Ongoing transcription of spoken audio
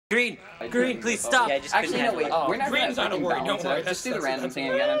Green, please stop. Yeah, just actually, no, wait. We're not Green's not a worry. Don't worry. Just do the random thing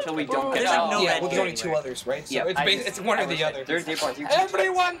again until we don't get out. out. No yeah, red well, there's only anyway. 2 others, right? So Yeah, it's one or the other. There's the part.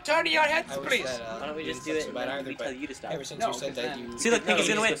 Everyone, turn your heads, please. Why don't we just do it and then we tell you to stop? Ever since you said that you... See, look, Pink is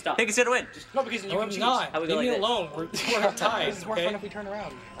gonna win. Pink is gonna win. No, because you I'm not. How we Leave go me like this? alone. We're tied. This is more fun if we turn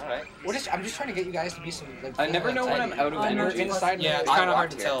around. Alright. I'm just trying to get you guys to be some... Like, I never know when I'm out of energy. Inside Yeah, it's I kind of hard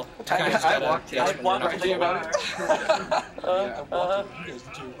walked to here. tell. I walked here. I walked Right, here. about it.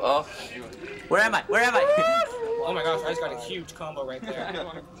 Oh. Where am I? Oh my gosh, I just got a huge combo right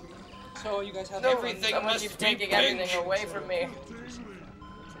there. So you guys have Everything Someone must keeps be taking pink. everything away from me.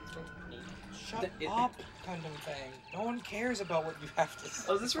 Shut up, kind of thing. No one cares about what you have to say.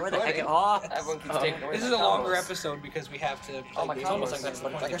 Oh, is this Where the heck? recording? Oh, Everyone keeps taking away This my is a longer combos. episode because we have to. Oh my play God. games. Almost like that's the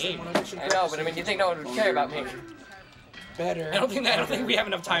point of the game. I know, but I mean, you think no one would care about me? Better. I don't think we have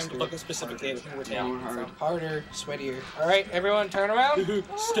enough time to look at specific data. Harder, sweatier. All right, everyone, turn around.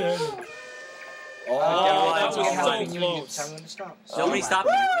 Stand. Oh, that was okay, so helping you. close. Tell them to stop. nobody stopped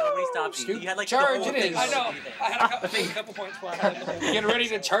me. Nobody stopped me. You had like Charge the whole it thing. is. I know. I had a couple points where I had the whole Get ready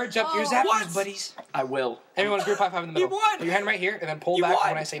to charge up your zappies, buddies. I will. Everyone, group high five in the middle. won! Put your hand right here, and then pull You back. won!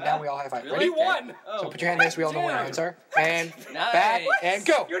 When I say down, we all high five. We Ready? won! So put your hand there so we all know where our hands are. And Nice. back, and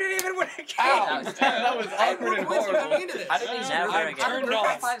go. You didn't even win a game! Ow. That was awkward and horrible. into this. How do these Now we're again. turned group off.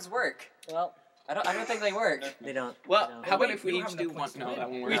 high fives work? Well, I don't think they work. they don't. Well, they don't. how about Wait, if we we don't each have do enough one? points No, to that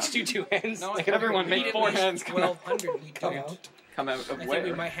won't We work each out. do 2 hands. No, Like, everyone make need 4 at least hands. 1,200. We don't. Come out of I think we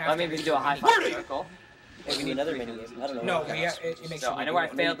where? might have Well, maybe we can do a high five circle. Maybe need another mini game. I don't know. No, it makes So I know where I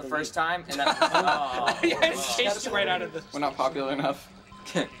failed the first time, and that. Yeah, it's chased right out of the... We're not popular enough.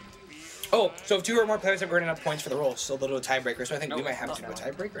 Oh, so if 2 or more players have earned enough points for the roll, so they'll do a tiebreaker. So I think we might have to do a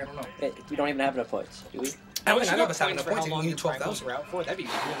tiebreaker. I don't know. We don't even have enough points, do we? I wish wish none we of us got had enough points points. for how We long need the triangles 12,000. were out for. That'd be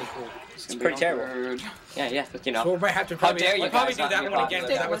really cool. It's pretty terrible. Yeah, yeah, but you So know. we might have to How probably, dare you we'll probably guys do not that be one again. popular.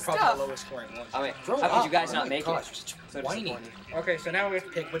 Because that was Take probably my the lowest scoring one. I mean, Grow how could you up. guys Oh not my make gosh, it? it's whiny. Okay, so now we have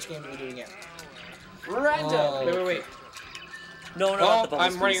to pick which game do we do again. Random. Wait. No, not Oh, the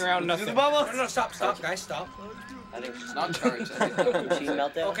bubbles, I'm running please. around nothing. No, stop, guys, stop. I think it's not charged. Machine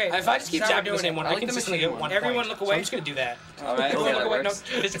meltdown. Okay, If I just keep that's how tapping we're the doing same one, it. I like the consistently machine get one. 1 Everyone point. look So away. I'm just gonna do that. All right, Everyone yeah, look that away. No, works.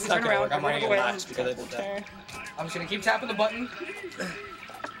 it's not turn gonna around. work. I'm Everyone running look away. last because I did that. I'm just gonna keep tapping the button.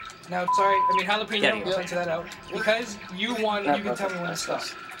 Now, sorry, I mean jalapeno. Yeah, We'll yeah. censor that out because you won. You can tell me when to stop.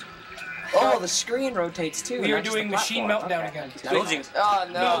 Oh, the screen rotates too. We are not just doing the machine platform. meltdown Okay. again. Told you. Oh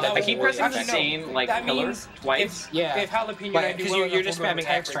no! No, I keep pressing actually, the no. same like That pillar means twice. If jalapeno and I do because well you're enough, just we'll go to spamming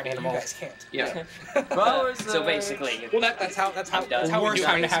X tiebreaker, trying to and hit you them guys can't. Yeah. So basically, Well, that's how done. that's how we Worst do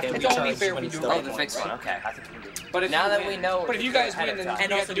time it. to have to It's be only charged fair when we it's do the oh, right the one, fixed right? one. Okay, I think we can do it. But if Now you that win- we know, but if you guys ahead win, of then time.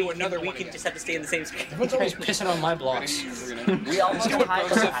 And we have also, to do another we one can again. just have to stay in the same screen. Everyone's always pissing on my blocks. we almost tied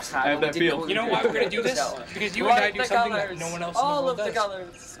the last time. I have that feel. You know why we're gonna do this? So, Because you and I like do the something colors. that no one else in the All world of the does.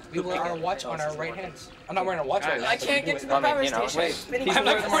 colors. We wear our watch on our right hands. I'm not wearing a watch right now. I but can't we get do to it. the power You know, station. wait. I'm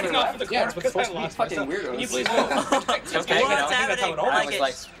like pointing off of the Yeah, corner it's because I supposed to be lost Fucking myself. weirdos. Can you Please please move. move? Okay, What's you know, happening? that's how it I I like always it.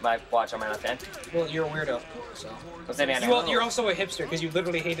 like my watch on my left hand. Well, you're a weirdo. So. What's that man? You're also a hipster because you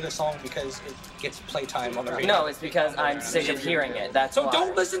literally hated a song because it gets playtime on the radio. No, it's because I'm sick of hearing it. That's So why.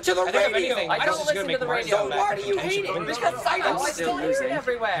 don't listen to the I don't have radio. anything. I don't This is gonna listen make to the Mark radio. go back Why to do you attention hate it? on Because this. I don't I'm still hear it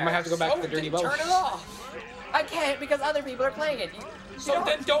everywhere. You might have to go back to the dirty bubbles. Turn it off. I can't because other people are playing it. So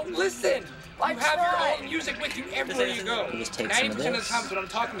then don't listen. I You have tried. your own music with you everywhere you go. You just take some of 90% of the this. times when I'm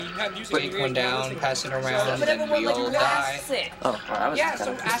talking to you, you have music. Break in your one ears, down, listening. pass it around, But everyone we like all you die. asked it. Oh, well, that was Yeah, kind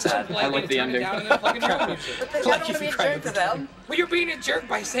so of ask them sad. to play like it, the turn it ending. down, and then plug in your own music. But then Like I don't if want to be you a tried jerk to to them. Well, you're being a jerk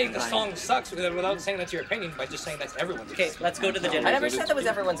by saying the song sucks without saying that's your opinion, by just saying that's everyone's. Okay, let's go to the I generator. never said that was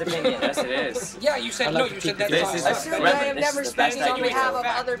everyone's opinion. Yes, it is. Yeah, you said I no. like You to said keep that this song is- sucks. Assume Remember, I am this never is the best speaking on idea. behalf of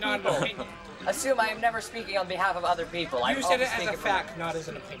Fact, other not an people. opinion. Assume I am never speaking on behalf of other people. I You said always it as speak a of fact, not as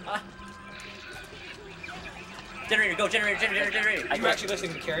an opinion. Generator, go, generator. Are you actually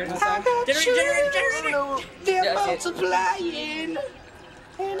listening to Karen this time? Generator. They're Yeah, okay. multiplying.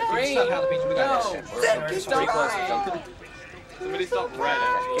 Green. Stop jalapeno, we got No. this. Pretty close to something. Somebody stop red.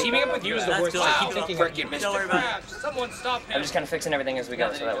 Teaming up with you is the That's worst. cool. I keep Wow. thinking Freaking of you. Don't worry Mr. about it. Krabs, someone stop him. I'm just kind of fixing everything as we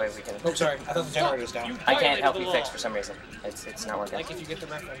go, so that way we can. Oh, sorry. I thought the generator's down. I can't help you fix for some reason. It's not working. Like if you get the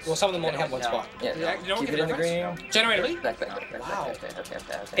reference. Well, some of them only have one spot. Yeah. You don't Keep get it in the reference? green. Generator. Back. Wow.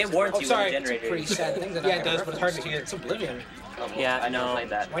 Okay. It warns Oh, you sorry. when the It's a generator. pretty sad thing. Yeah, it does, but it's hard to hear. It's Oblivion. Yeah, I I never know. played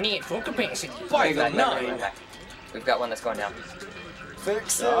that. 28 full capacity. We've got 9. okay. We've got one that's going down. Fix it.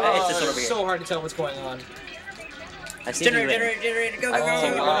 It's just over It's here. so hard to tell what's going on. I see you later. I Oh,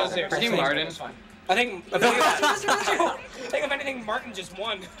 think wow. wow. There. Team Martin. I think if anything, Martin just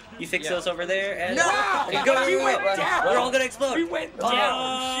won. You fix those over there and No! and go. We went down. We're all gonna explode. We went Oh,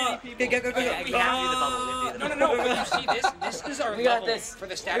 down. shitty people. Go. We have to do the bubble. We have to do the bubble. No. You see this? This is our We got level this. for the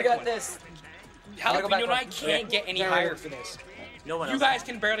We static got one. this. Jalapeno and I can't get any higher for this. No one You else. guys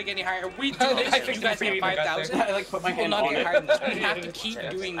can barely get any higher. We do this. I You fixed guys the get premium got 5,000. I like put my We will hand not on get it. higher than this. We have to keep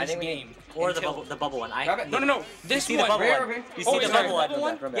doing I this think we- game. Or until- the bubble one. No. This see the one. bubble Where- one. You Oh, see the sorry, bubble one. bubble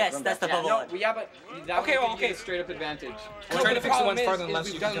one? Yes, that's the bubble one. Yeah, but that Okay, one well, gives you okay. a straight up advantage. We're trying to fix the ones farther and left.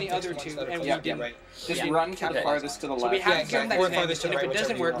 We've so done you the can other fix two, ones and we that are didn't. right. Just Yeah. run to the Okay. farthest to the So left. we have Yeah, to give them that or to farthest to them, the and if right, it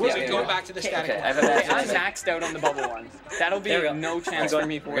doesn't whichever work, you we want. go back to the static Okay, I have one. a Okay, I'm bad maxed out on the bubble one. That'll be There we go. no chance for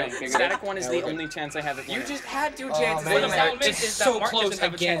me for winning. Static one is the only chance I have at You winning. just had two Oh, chances. man. Well, the problem It's is so that Mark close doesn't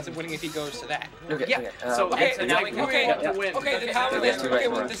have a again. chance of winning if he goes to that. Okay, Yeah. okay. So Okay, so now we can okay, vote to win. Okay, then how are we Yeah, gonna? Okay,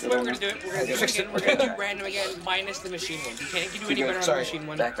 well, right. this is what we're gonna do. It. We're gonna do it again. We're gonna do random again minus the machine one. You can't do any better on the Sorry. machine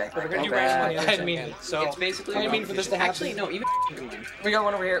one. Back. But we're gonna do Back. random on the I other didn't side mean again. it. So It's basically. I didn't mean for this to happen. Actually, no. Even win. We got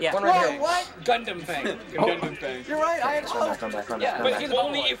one over here. Yeah. One right here. what? Gundam thing. Gundam thing. You're right. I had run back. Yeah, But back. it's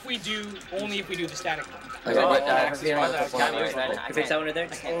only if we do the static one. Okay, but I have Axis the farther. other Can't one use right that. now. You fix that one right there.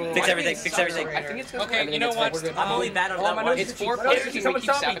 Fix everything. Fix everything. I think it's Okay, you know what? I'm only bad on that one. It's for Hey, players. Can we someone keep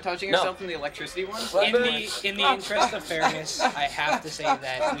stop me. sabotaging No. yourself in the electricity one? In the interest of fairness, I have to say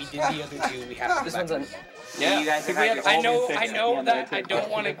that we did the other two. We have to. This go back. one's on. Yeah. You guys think have we had have your I all know, been I fixed know at the that end I of don't it.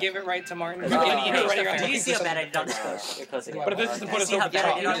 want to give it right to Martin. Do you see how bad I did on this first? You're close again. But if this is to put us See how over the bad I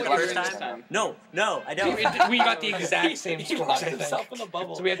top, did on it the first time? No, I don't. we got the exact same scores, I think. So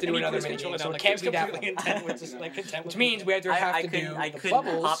we have to do another mini game. So it can't be that one. Which means we have to I do couldn't the pop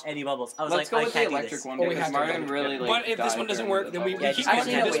bubbles. any bubbles. I was Let's like, go I with the can't do electric this. one Or we because have to Martin do it. really like. But if this one doesn't work, then we Yeah, keep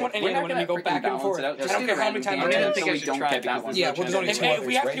actually, doing no, this one and the we're other not one, and we gonna go back and freaking forth. balance it out. I don't care how many times I we didn't do think I it. should try that one. Yeah, well, there's only If two others,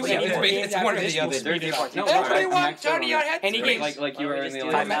 we have to right? do Yeah, any it's more games it's after one or this, the other. we'll speed it up. No, Everyone, maxed Johnny, out on your head. it. Any games. Like you were in the Just do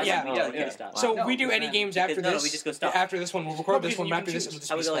electric. 5,000? Yeah. Oh, Yeah, okay, yeah. stop. So we do any games after No, this. we just go stop. After this one, we'll record this one. After this, it'll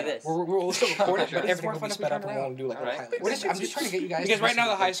just I be would go like sped up. this. We'll still record it, but Everything everything will will be be sped up and we won't do like Alright. highlights. I'm just trying to get you guys. Because right now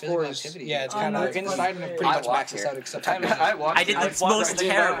the high score is Yeah, it's kind of inside and it pretty I much walked maxes here. out except I walked. I did the walked most right to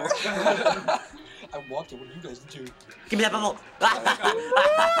terrible. I walked it. What do you guys do? Give me that bubble. What's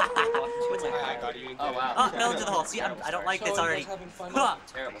that? I got you. Oh wow. Oh, fell into the hole. See, I don't like this already. Huh.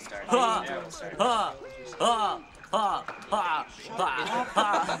 Terrible start. Huh. Huh. Huh. Huh. Huh. Huh.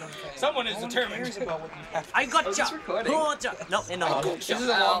 Huh. Someone is determined. I got Oh, is ya. this recording? Gotcha. No, in the hole. This is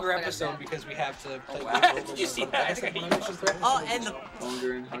a longer episode because we have to play. Did you see that? Oh, and the.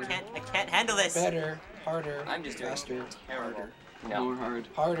 Longer and harder. I can't handle this. Better, harder, I'm just doing faster, terrible. More hard.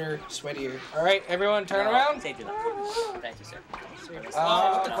 harder, sweatier. All right, everyone, turn around. Save you though. Thank you, sir.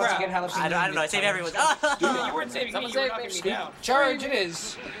 Oh, Once crap. again, jalapeno I don't know. I save everyone's. You weren't saving me. You were knocking me down. Charge it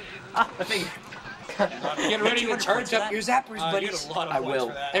is. Get ready to charge up your zappers, You buddies. had a lot of I points will.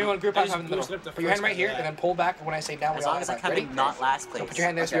 for that. Everyone group I up just in the middle. boosted up the Put your hand first right here one. and then pull back when I say down. As long as I come in not last place. So put your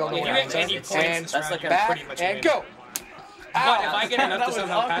hand there so we all know If where you your get hands any are. points, And this round, like you're back pretty much and win. go. But if I get enough That to was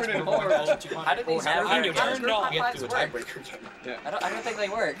somehow pass awkward and my horrible. How did these have hard you turned off? We have to do a tiebreaker game. I don't think they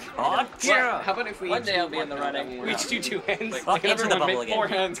work. Oh, yeah. How about if we One each day do I'll be in the one running. We each do two hands. Oh, Like, into the everyone bubble make four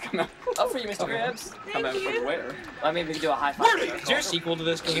again. hands come out. Oh, for you, Mr. Krabs. Come out from where? I mean, we can do a high five. Is there a sequel to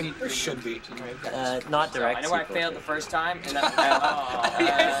this game? There should be. Not So, direct. I know where I sequel. failed the first time, and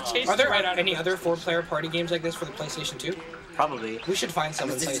Are there any other four-player party games like this for the PlayStation 2? Probably. We should find some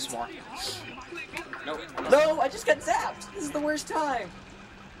and play some more. No, I just got zapped. This is the worst time.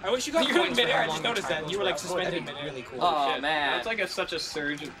 I wish you got You're points in for midair, how I just long you noticed traveled. that. You were like That'd suspended be in midair. really cool. Oh Shit. man, That's like such a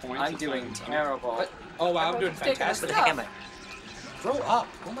surge of points. I'm It's doing like- terrible. Oh wow, I'm doing Taking fantastic. What the heck am I? Grow up.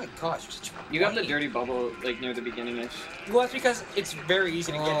 Oh my gosh. You're such a You got the whiny. dirty bubble like near the beginning-ish. Well, that's because it's very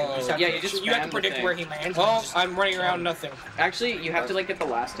easy to get him. You just have Yeah, to, you just you have spam to the predict thing. where he lands. Oh, I'm running around nothing. Actually, you have to like get the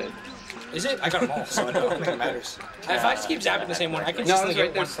last hit. Is it? I got them all, so I don't think it matters. If I just keep zapping the same one, I can No, I just was get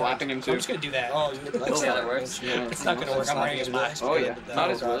right there one slapping him So I'm too. just gonna do that. Oh, you like Yeah, that works. Yeah. It's not gonna work. I'm running it last. Oh yeah, not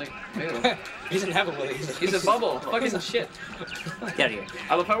as really. Ew. He doesn't have a willy. He's a bubble. Fucking shit. Get out of here.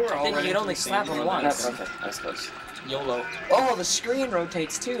 I love how we're all think you running can to only the slap same him one. once. Okay, I suppose. YOLO. Oh, the screen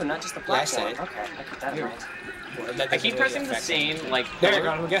rotates too, not just the Yeah, I said platform. it. Okay, I got that right. That I keep pressing the same like There you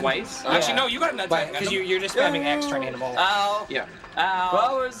color go, again. twice. Oh, Actually, yeah. no, you got it that But- time because you're just spamming X trying to hit them all. Ow! Yeah. Ow!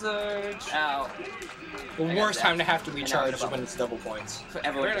 Power surge. Ow! The worst time to have to Recharge recharge. is when it's double points.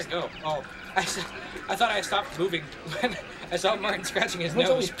 Everyone Where'd just it go? Oh, I thought I stopped moving when I saw Martin scratching his Who's nose.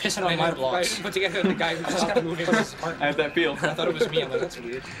 always pissing on my blocks? I put together the guy who stopped moving his I apartment. had that feel. I thought it was me. I'm like, that's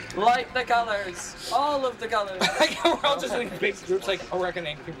weird. Light the colors. All of the colors. We're all just in big groups like, oh, we're like an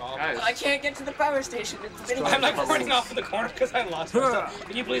angry mob. Guys. I can't get to the power station. It's video. I'm like running off of the corner because I lost myself.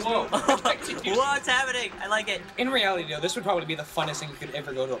 Can you please move? What's happening? I like it. In reality, though, this would probably be the funnest thing you could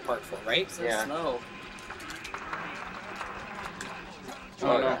ever go to a park for, right? So Yeah. slow.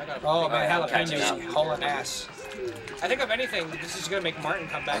 Oh no. Oh man, catching jalapenos up. hauling ass. I think if anything, this is gonna make Martin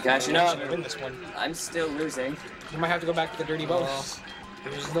come back Catching and up. win this one. I'm still losing. We might have to go back to the dirty boats.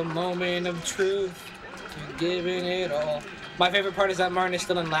 Here's the moment of truth. You're giving it all. My favorite part is that Martin is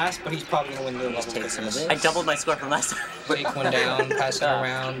still in last, but he's probably gonna win the level. take some of this. I doubled my score from last time. Take one down, pass it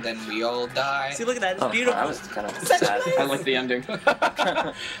around, then we all die. See, look at that. It's Oh, beautiful. that was kind of sad. I like the ending.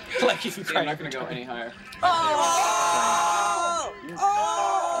 Like if you I'm cry. not gonna go any higher. Oh!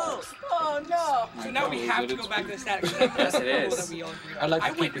 Oh! Oh no! So now we have to go back to the static. Yes, it is. That we all agree on. I'd like to I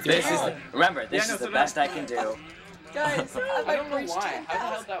keep went with This your is down. the, remember, this Yeah, no, is the so best that- I can do. Guys, I don't know why. How the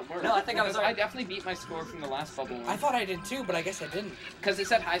hell did that work? No, I think I was Because right. I definitely beat my score from the last bubble I one. thought I did too, but I guess I didn't. Because it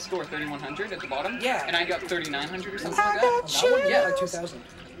said high score 3100 at the bottom. Yeah. And I got 3900 or something like that. That one, yeah, like 2,000.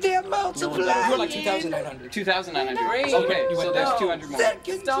 The amounts of You were like 2,900. 2900. Great. Okay, You so went there's down. 200 more. Stop.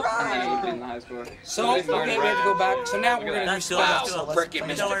 And then I put in the high score. So, okay, we have to go back. So now we're gonna do That's still spots. still So Frick it,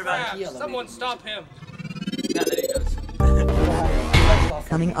 let's Don't worry about crap. it. Someone stop him. Yeah, there he goes.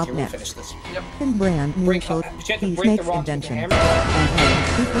 Coming up Here, we'll next, finish this. in brand new Break, code, but you have to Peace break the makes rocks with the inventions hammer. and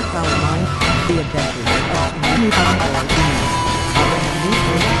having superpower mind, the adventures of many